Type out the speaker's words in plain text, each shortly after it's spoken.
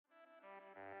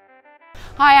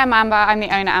Hi, I'm Amber. I'm the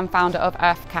owner and founder of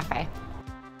Oeuf Cafe.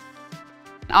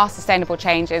 Our sustainable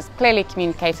change is clearly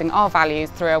communicating our values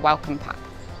through a welcome pack.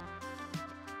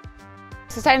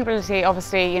 Sustainability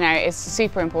obviously, is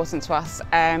super important to us,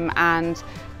 and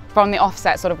from the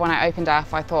offset, sort of when I opened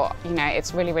Oeuf, I thought,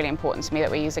 it's really, really important to me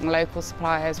that we're using local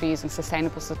suppliers, we're using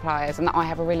sustainable suppliers, and that I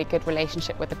have a really good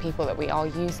relationship with the people that we are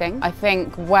using. I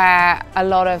think where a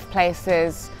lot of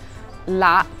places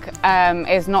lack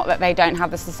is not that they don't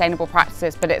have the sustainable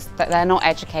practices, but it's that they're not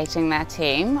educating their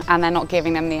team and they're not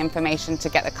giving them the information to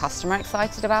get the customer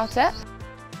excited about it.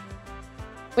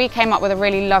 We came up with a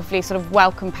really lovely sort of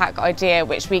welcome pack idea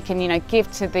which we can give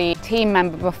to the team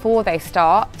member before they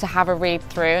start to have a read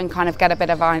through and kind of get a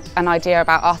bit of an idea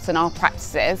about us and our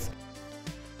practices.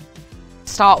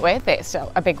 To start with, it's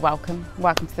a big welcome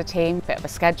to the team, a bit of a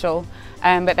schedule,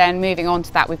 but then moving on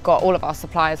to that, we've got all of our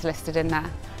suppliers listed in there,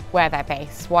 where they're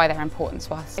based, why they're important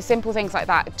to us. Simple things like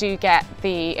that do get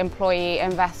the employee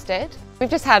invested. We've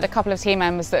just had a couple of team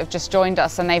members that have just joined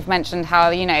us and they've mentioned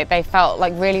how they felt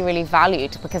like really, really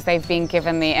valued because they've been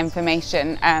given the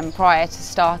information prior to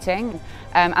starting,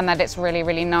 and that it's really,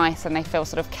 really nice and they feel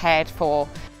sort of cared for.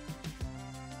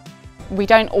 We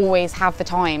don't always have the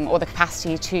time or the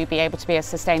capacity to be able to be as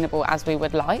sustainable as we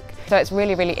would like. So it's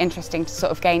really, really interesting to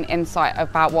sort of gain insight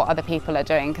about what other people are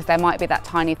doing, because there might be that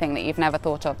tiny thing that you've never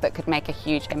thought of that could make a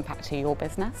huge impact to your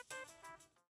business.